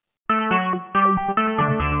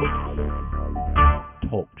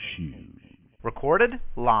recorded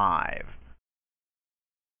live.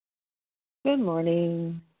 Good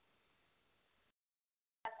morning.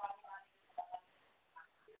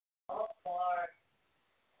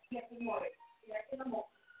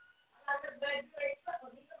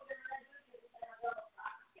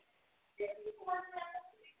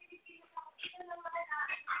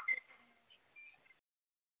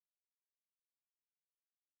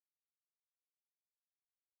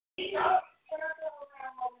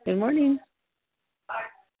 Good morning.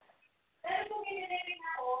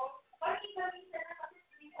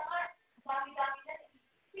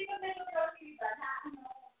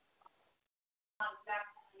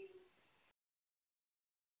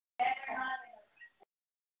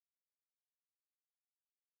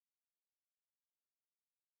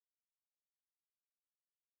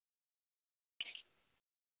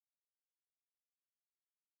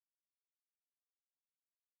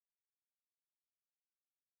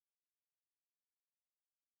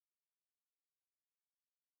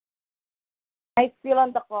 I still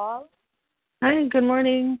on the call? Hi, good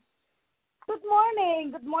morning. Good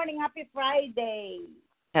morning. Good morning. Happy Friday.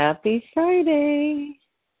 Happy Friday.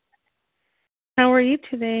 How are you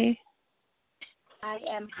today? I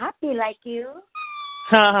am happy like you.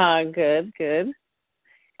 Haha, good.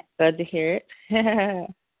 Glad to hear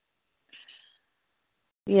it.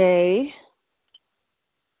 Yay.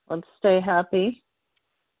 Let's stay happy.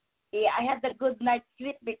 Yeah, I had a good night's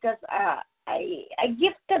sleep because I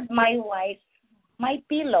gifted my wife my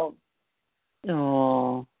pillow.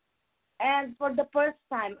 Oh. And for the first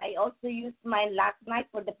time, I also used mine last night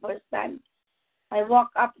for the first time. I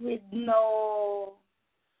woke up with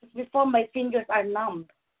before my fingers are numb.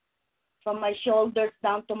 From my shoulders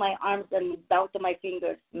down to my arms and down to my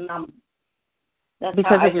fingers numb. That's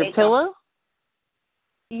Because how of your pillow? Up.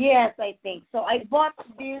 Yes, I think. So I bought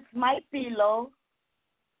this, my pillow,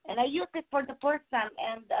 and I used it for the first time,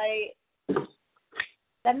 and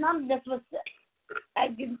the numbness was, I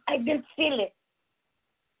didn't feel it.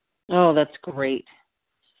 Oh, that's great.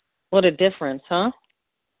 What a difference, huh?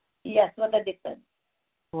 Yes, what a difference.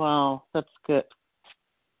 Wow, that's good.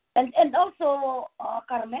 And also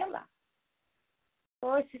Carmela.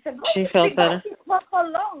 So she said, she felt better. It's not so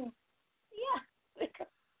long. Yeah.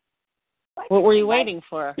 What were you waiting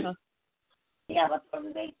for? Huh? Yeah, what were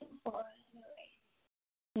we waiting for?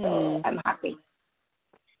 So I'm happy.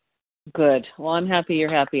 Good. Well, I'm happy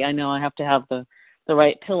you're happy. I know I have to have the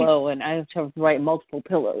right pillow, and I have to have the right multiple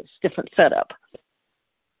pillows, different setup.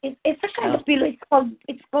 It's a kind of pillow.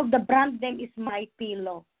 It's called, the brand name is My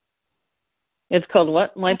Pillow. It's called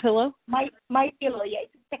what? My Pillow? My Pillow. Yeah,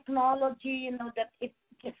 it's technology. That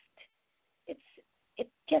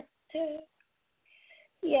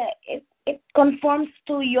it conforms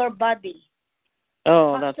to your body.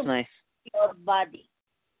 Oh, that's nice. Your body.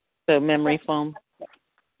 So memory foam.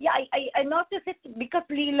 Yeah, I noticed it because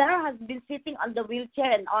Leela has been sitting on the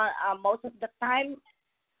wheelchair and most of the time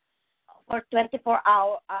for 24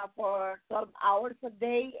 hours, for 12 hours a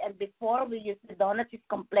day. And before we used to Donna, she's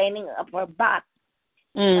complaining of her back.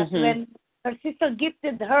 Mm-hmm. But when her sister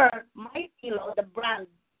gifted her My Pillow, the brand,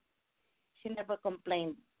 she never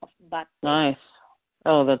complained of back. Nice.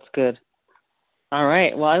 Oh, that's good. All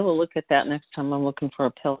right. Well, I will look at that next time I'm looking for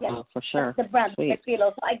a pillow for sure. That's the brand, Sweet. My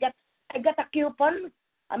Pillow. So I got a coupon,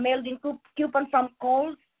 a mailed-in coupon from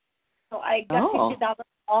Kohl's. So I got $50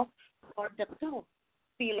 off for the two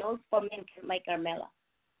pillows for me and my Carmela.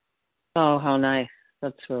 Oh, how nice.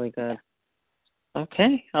 That's really good.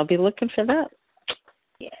 Okay. I'll be looking for that.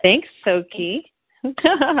 Yeah. Thanks, Soki.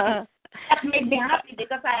 That made me happy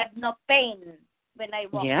because I had no pain when I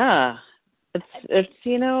woke up. Yeah. It's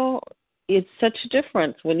it's such a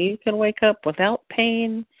difference when you can wake up without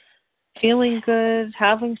pain, feeling good,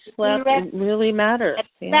 having slept. It really matters.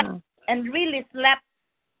 And really slept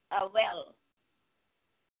well.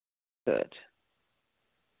 Good.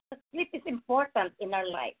 Sleep is important in our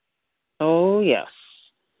life. Oh, yes.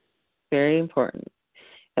 Very important.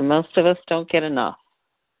 And most of us don't get enough.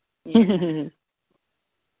 Yeah.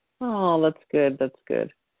 Oh, that's good. That's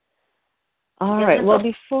good. All right. Well,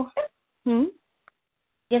 before...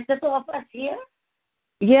 Just the two of us here?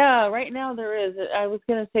 Yeah, right now there is. I was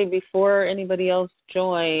going to say before anybody else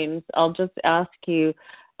joins, I'll just ask you,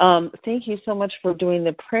 thank you so much for doing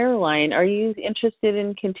the prayer line. Are you interested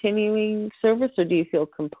in continuing service or do you feel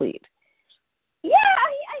complete? Yeah,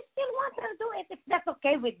 I still want to do it if that's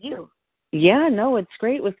okay with you. Yeah, no, it's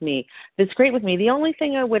great with me. It's great with me. The only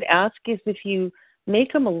thing I would ask is if you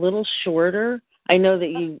make them a little shorter. I know that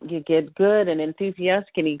you get good and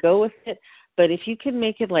enthusiastic and you go with it, but if you can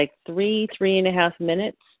make it like 3.5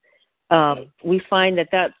 minutes, we find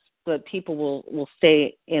that's what people will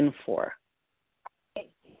stay in for.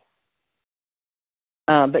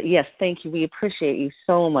 But yes, thank you. We appreciate you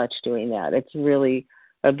so much doing that. It's really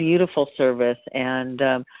a beautiful service, and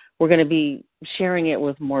we're going to be sharing it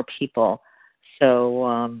with more people.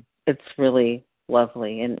 So it's really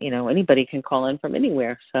lovely, and anybody can call in from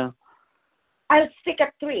anywhere. So I'll stick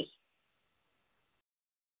at 3.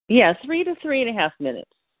 yeah, 3 to 3.5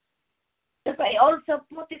 minutes. Because I also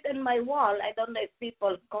put it in my wall. I don't know if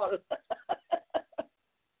people call.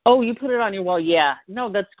 Oh, you put it on your wall. Yeah.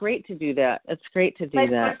 No, that's great to do that. It's great to do My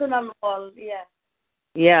that. personal wall, yeah.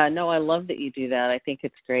 Yeah, no, I love that you do that. I think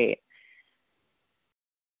it's great.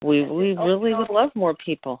 We really would love more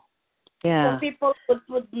people. Yeah. So people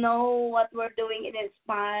would know what we're doing in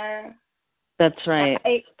Inspire. That's right.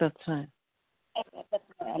 That's right. That's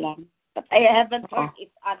what I love. But I haven't heard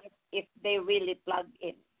if they really plug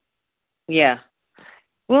in. Yeah.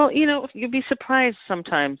 Well, you'd be surprised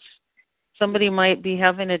sometimes. Somebody might be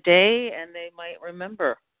having a day and they might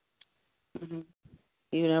remember. Mm-hmm.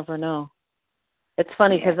 You never know. It's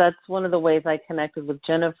funny because that's one of the ways I connected with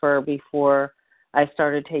Jennifer before I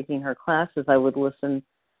started taking her classes. I would listen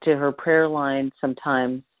to her prayer line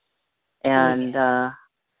sometimes, and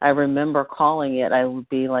I remember calling it. I would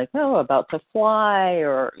be like, about to fly,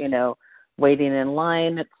 or, waiting in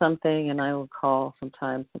line at something, and I would call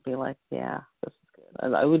sometimes and be like, yeah, this is good.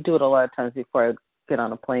 And I would do it a lot of times before I would get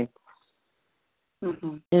on a plane.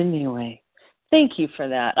 Mm-hmm. Anyway, thank you for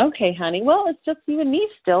that. Okay, honey. Well, it's just you and me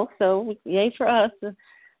still, so yay for us. A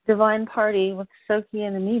divine party with Soki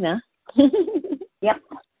and Amina. Yep.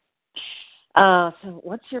 So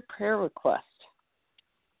what's your prayer request?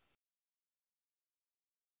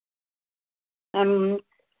 Caregiver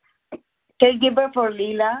for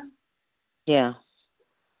Leela. Yeah.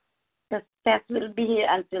 The test will be here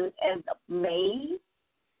until end of May.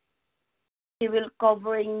 She will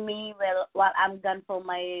covering me while I'm gone for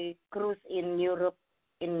my cruise in Europe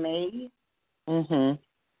in May. Mhm.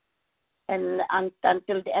 And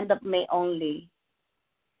until the end of May only.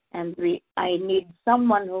 And I need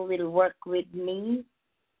someone who will work with me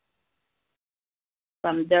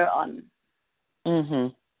from there on.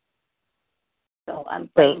 Mhm. So I'm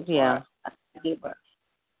praying for a giver.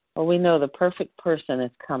 Well, we know the perfect person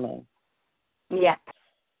is coming. Yeah.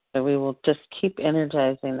 So we will just keep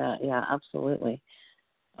energizing that. Yeah, absolutely.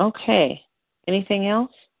 Okay. Anything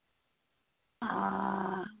else?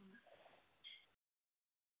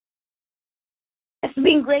 It's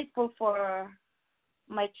being grateful for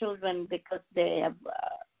my children because they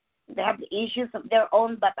have issues of their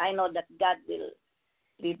own, but I know that God will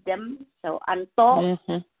lead them. So Anto,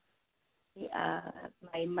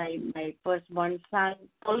 my firstborn son,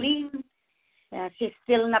 Pauline, she's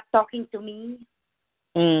still not talking to me.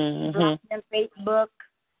 Mm-hmm. Blocked me on Facebook.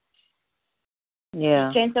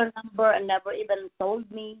 Yeah. She changed her number and never even told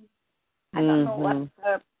me. I don't know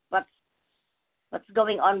what's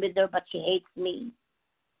going on with her, but she hates me.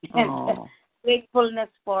 And gratefulness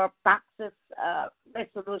for Praxis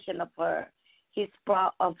resolution of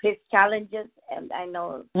his challenges, and I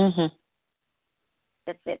know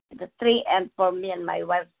that's it. The 3, and for me and my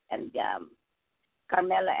wife and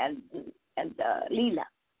Carmela and Leela.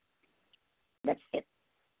 That's it.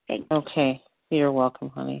 Thank you. Okay, you're welcome,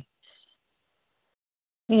 honey.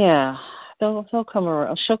 Yeah, they'll come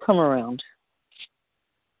around. She'll come around.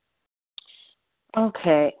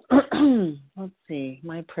 Okay, let's see.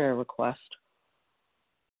 My prayer request.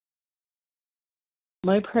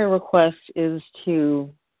 My prayer request is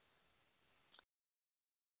to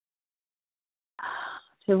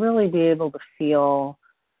really be able to feel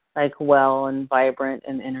like well and vibrant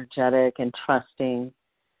and energetic and trusting.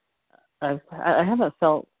 I haven't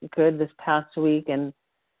felt good this past week, and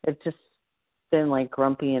it's just been like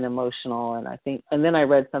grumpy and emotional. And then I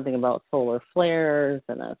read something about solar flares,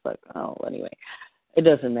 and I was like, oh, anyway, it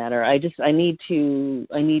doesn't matter. I need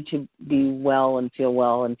to be well and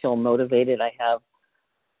feel motivated. I have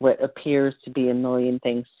what appears to be a million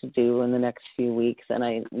things to do in the next few weeks, and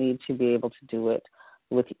I need to be able to do it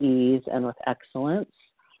with ease and with excellence.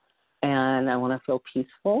 And I want to feel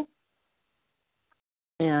peaceful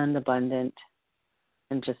and abundant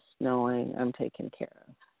and just knowing I'm taken care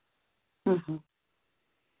of. Mm-hmm.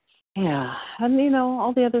 Yeah, and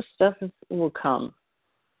all the other stuff will come.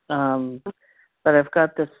 But I've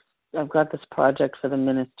got this project for the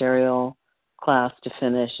ministerial class to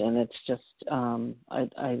finish, and it's just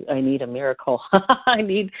I need a miracle. I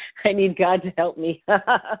need God to help me.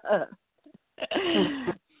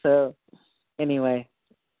 So anyway,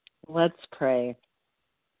 let's pray.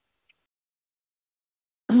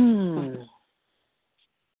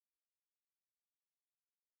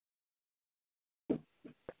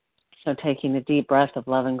 So taking a deep breath of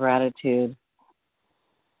love and gratitude.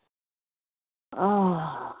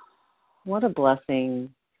 Oh, what a blessing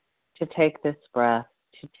to take this breath,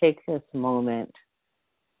 to take this moment,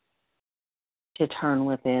 to turn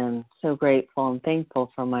within. So grateful and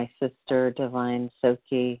thankful for my sister, Divine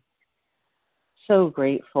Soki. So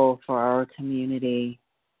grateful for our community.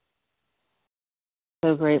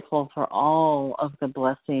 So grateful for all of the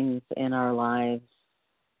blessings in our lives.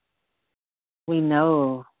 We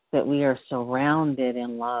know that we are surrounded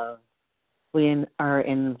in love. We are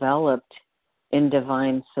enveloped in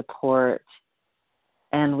divine support.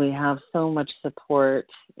 And we have so much support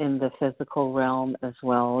in the physical realm as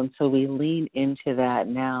well. And so we lean into that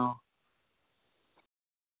now.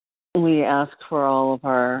 We ask for all of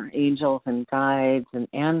our angels and guides and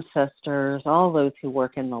ancestors, all those who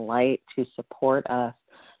work in the light, to support us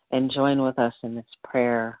and join with us in this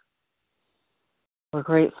prayer. We're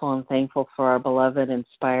grateful and thankful for our beloved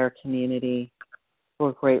Inspire community.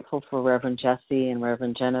 We're grateful for Reverend Jesse and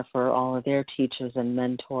Reverend Jennifer, all of their teachers and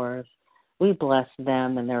mentors. We bless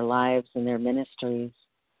them and their lives and their ministries.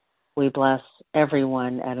 We bless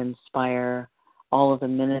everyone at Inspire, all of the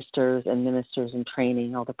ministers and ministers in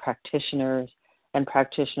training, all the practitioners and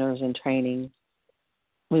practitioners in training.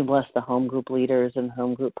 We bless the home group leaders and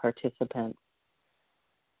home group participants.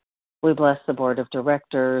 We bless the board of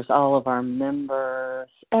directors, all of our members,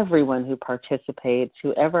 everyone who participates,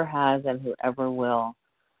 whoever has and whoever will,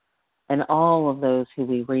 and all of those who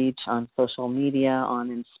we reach on social media, on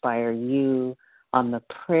Inspire You, on the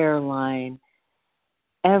prayer line.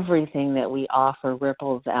 Everything that we offer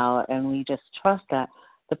ripples out, and we just trust that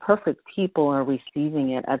the perfect people are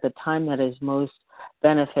receiving it at the time that is most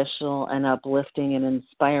beneficial and uplifting and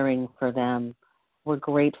inspiring for them. We're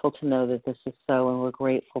grateful to know that this is so, and we're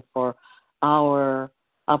grateful for our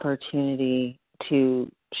opportunity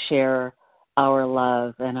to share our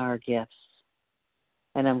love and our gifts.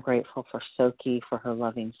 And I'm grateful for Soki for her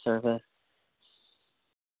loving service.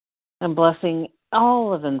 I'm blessing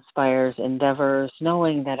all of Inspire's endeavors,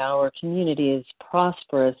 knowing that our community is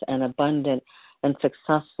prosperous and abundant and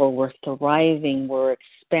successful. We're thriving, we're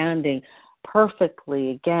expanding perfectly,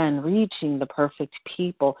 again, reaching the perfect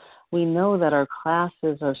people. We know that our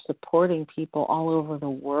classes are supporting people all over the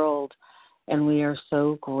world, and we are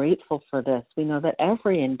so grateful for this. We know that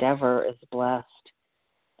every endeavor is blessed,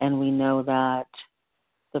 and we know that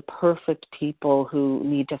the perfect people who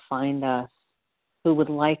need to find us, who would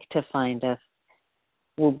like to find us,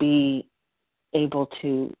 will be able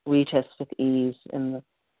to reach us with ease in the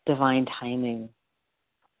divine timing.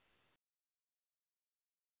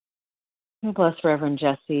 We bless Reverend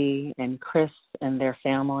Jesse and Chris and their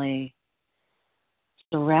family,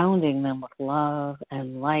 surrounding them with love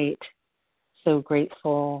and light. So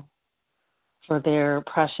grateful for their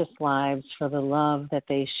precious lives, for the love that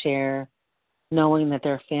they share, knowing that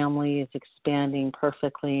their family is expanding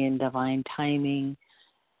perfectly in divine timing,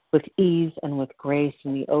 with ease and with grace,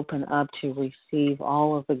 and we open up to receive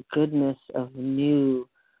all of the goodness of new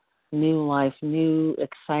life, new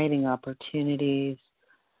exciting opportunities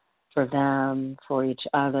for them, for each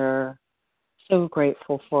other. So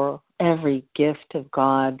grateful for every gift of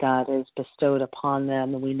God that is bestowed upon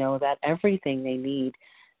them, and we know that everything they need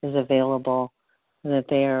is available, and that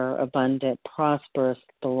they are abundant, prosperous,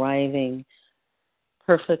 thriving,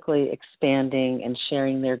 perfectly expanding and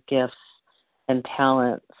sharing their gifts and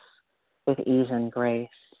talents with ease and grace.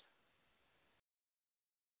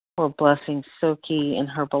 We're blessing Soki and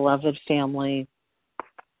her beloved family,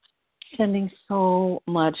 sending so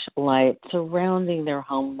much light, surrounding their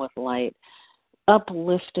home with light,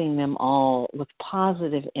 uplifting them all with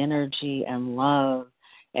positive energy and love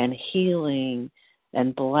and healing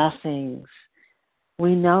and blessings.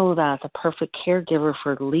 We know that the perfect caregiver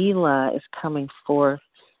for Leela is coming forth,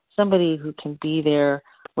 somebody who can be there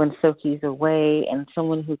when Soki's away and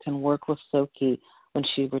someone who can work with Soki when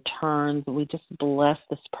she returns. We just bless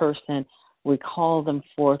this person. We call them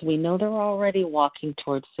forth. We know they're already walking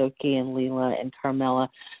towards Soki and Leela and Carmela.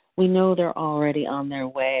 We know they're already on their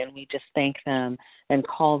way, and we just thank them and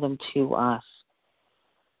call them to us.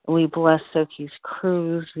 We bless Soki's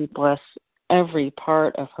cruise. We bless every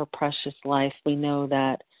part of her precious life. We know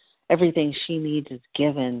that everything she needs is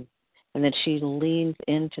given, and that she leans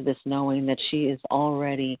into this knowing that she is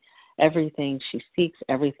already everything she seeks,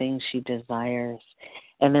 everything she desires.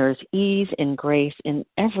 And there is ease and grace in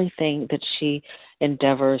everything that she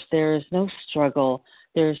endeavors. There is no struggle.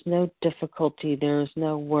 There is no difficulty. There is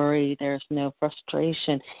no worry. There is no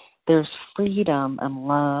frustration. There's freedom and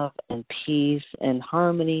love and peace and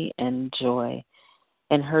harmony and joy.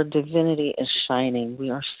 And her divinity is shining. We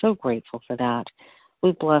are so grateful for that.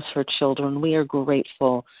 We bless her children. We are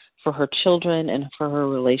grateful for her children and for her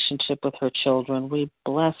relationship with her children. We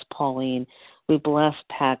bless Pauline. We bless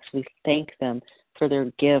Pax. We thank them for their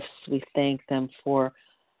gifts. We thank them for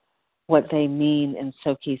what they mean in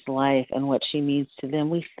Soki's life and what she means to them.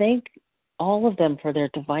 We thank all of them for their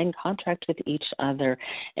divine contract with each other,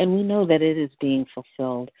 and we know that it is being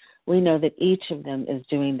fulfilled. We know that each of them is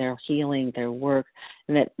doing their healing, their work,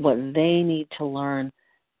 and that what they need to learn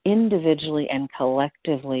individually and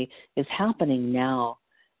collectively is happening now.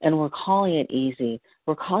 And we're calling it easy.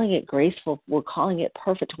 We're calling it graceful. We're calling it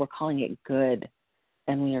perfect. We're calling it good.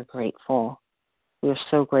 And we are grateful. We are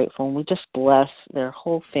so grateful. And we just bless their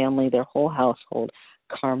whole family, their whole household.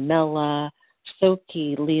 Carmela,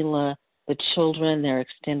 Soki, Leela, the children, their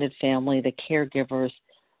extended family, the caregivers.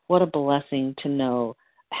 What a blessing to know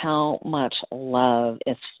how much love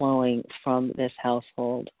is flowing from this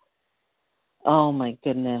household. Oh, my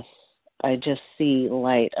goodness. I just see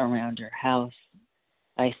light around your house.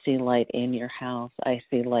 I see light in your house. I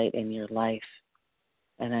see light in your life.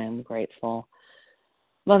 And I am grateful.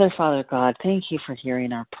 Mother, Father, God, thank you for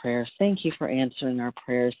hearing our prayers. Thank you for answering our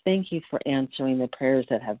prayers. Thank you for answering the prayers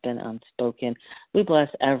that have been unspoken. We bless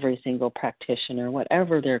every single practitioner,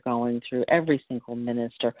 whatever they're going through, every single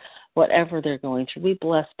minister, whatever they're going through. We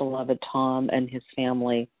bless beloved Tom and his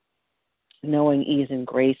family, knowing ease and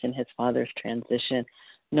grace in his father's transition,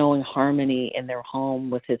 knowing harmony in their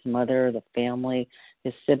home with his mother, the family,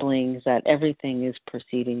 his siblings, that everything is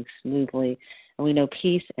proceeding smoothly. And we know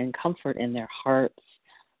peace and comfort in their hearts.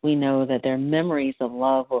 We know that their memories of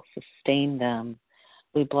love will sustain them.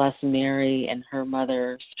 We bless Mary and her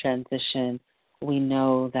mother's transition. We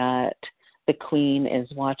know that the Queen is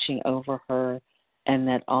watching over her and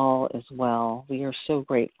that all is well. We are so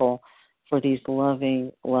grateful for these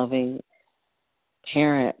loving, loving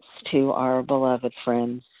parents to our beloved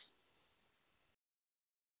friends.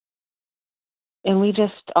 And we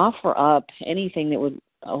just offer up anything that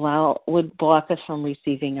would block us from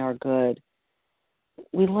receiving our good.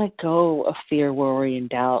 We let go of fear, worry, and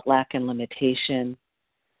doubt, lack, and limitation.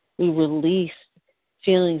 We release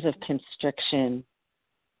feelings of constriction.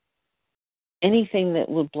 Anything that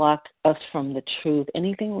would block us from the truth,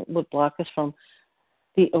 anything that would block us from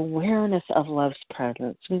the awareness of love's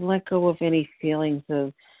presence. We let go of any feelings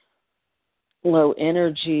of low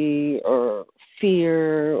energy or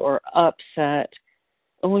fear or upset.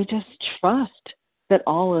 And we just trust that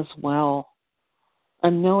all is well.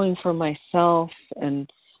 I'm knowing for myself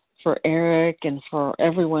and for Eric and for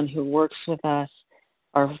everyone who works with us,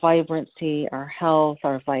 our vibrancy, our health,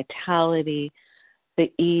 our vitality,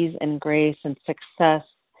 the ease and grace and success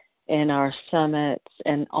in our summits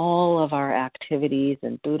and all of our activities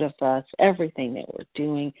and Buddha Fest, everything that we're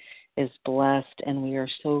doing is blessed, and we are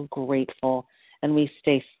so grateful. And we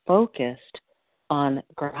stay focused on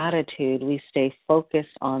gratitude. We stay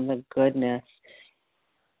focused on the goodness.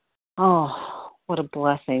 Oh, what a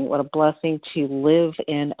blessing. What a blessing to live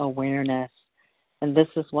in awareness. And this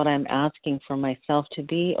is what I'm asking for myself, to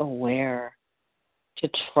be aware, to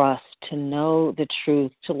trust, to know the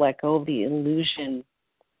truth, to let go of the illusion,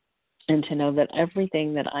 and to know that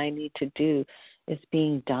everything that I need to do is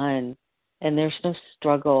being done. And there's no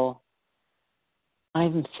struggle.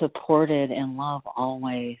 I'm supported in love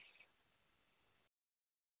always.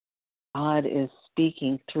 God is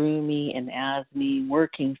speaking through me and as me,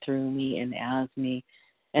 working through me and as me,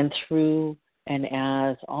 and through and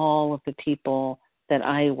as all of the people that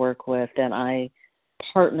I work with, that I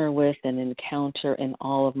partner with and encounter in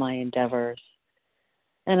all of my endeavors.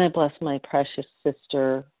 And I bless my precious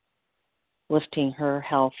sister, lifting her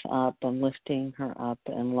health up and lifting her up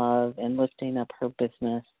in love and lifting up her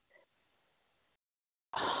business.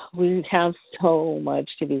 We have so much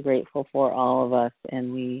to be grateful for, all of us,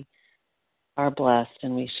 and we are blessed,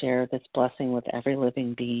 and we share this blessing with every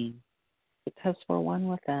living being because we're one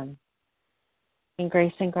with them. In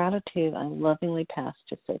grace and gratitude, I lovingly pass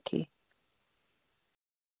to Soki.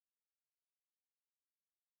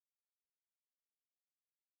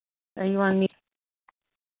 Are you on mute?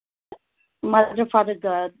 Mother, Father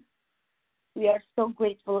God, we are so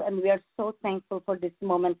grateful and we are so thankful for this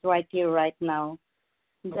moment right here, right now,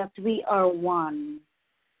 that we are one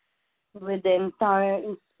with the entire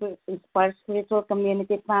Inspired Spiritual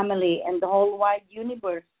Community family and the whole wide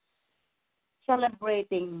universe,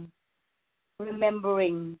 celebrating,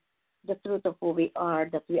 remembering the truth of who we are,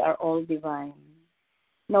 that we are all divine,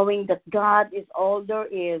 knowing that God is all there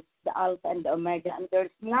is, the Alpha and the Omega, and there's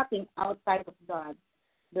nothing outside of God.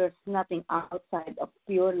 There's nothing outside of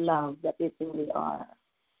pure love that is who we are.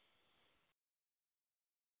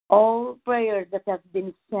 All prayers that have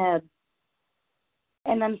been said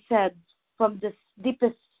and unsaid from the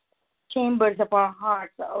deepest chambers of our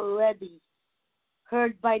hearts are already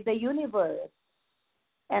heard by the universe.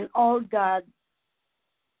 And all God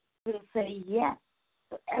will say yes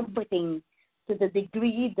to everything to the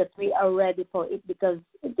degree that we are ready for it, because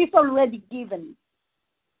it is already given.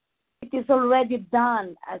 It is already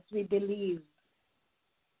done as we believe.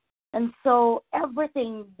 And so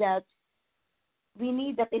everything that we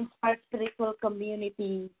need that inspires spiritual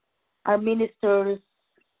community, our ministers,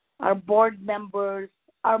 our board members,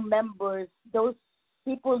 our members, those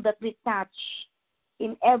people that we touch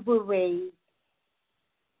in every way,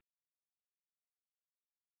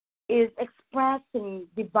 is expressing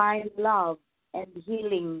divine love and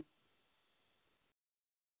healing.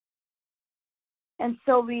 And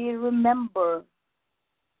so we remember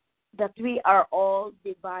that we are all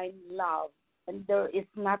divine love, and there is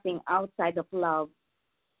nothing outside of love.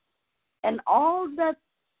 And all that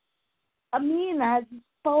Amina has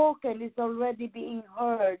spoken is already being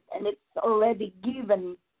heard, and it's already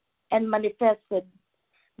given and manifested.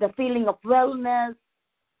 The feeling of wellness,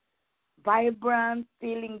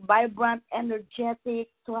 feeling vibrant, energetic,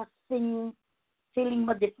 trusting, feeling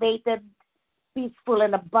motivated, peaceful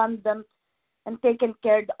and abundant, and taken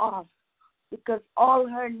care of, because all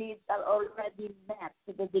her needs are already met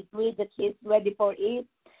to the degree that she is ready for it.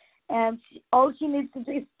 And all she needs to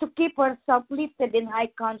do is to keep herself lifted in high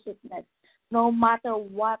consciousness, no matter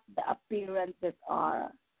what the appearances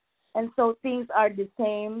are. And so things are the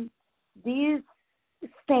same. This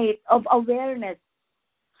state of awareness,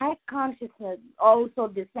 high consciousness, also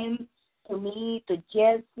the same to me, to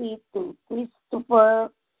Jesse, to Christopher,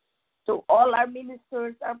 to all our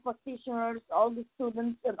ministers, our practitioners, all the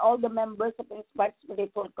students, and all the members of Inspired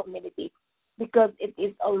Spiritual Community, because it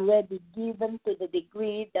is already given to the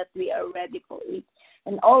degree that we are ready for it.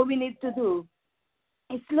 And all we need to do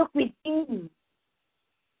is look within.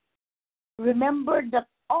 Remember that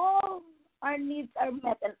all our needs are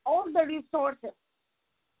met, and all the resources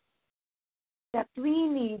that we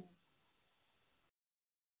need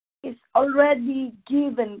is already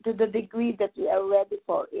given to the degree that we are ready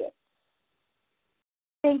for it.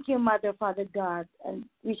 Thank you, Mother, Father, God. And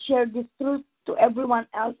we share this truth to everyone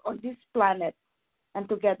else on this planet. And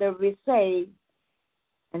together we say,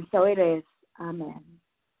 and so it is. Amen.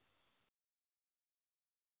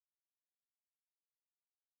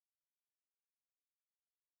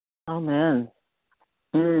 Amen.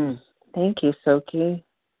 Thank you, Soki.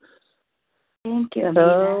 Thank you, Amina.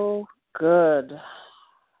 So good.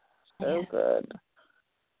 So good.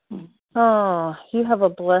 Oh, you have a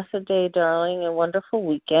blessed day, darling, a wonderful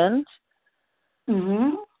weekend.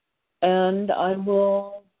 Mm-hmm. And I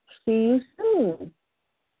will see you soon.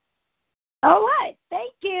 All right.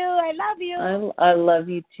 Thank you. I love you. I love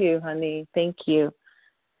you too, honey. Thank you.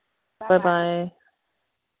 Bye-bye. Bye-bye.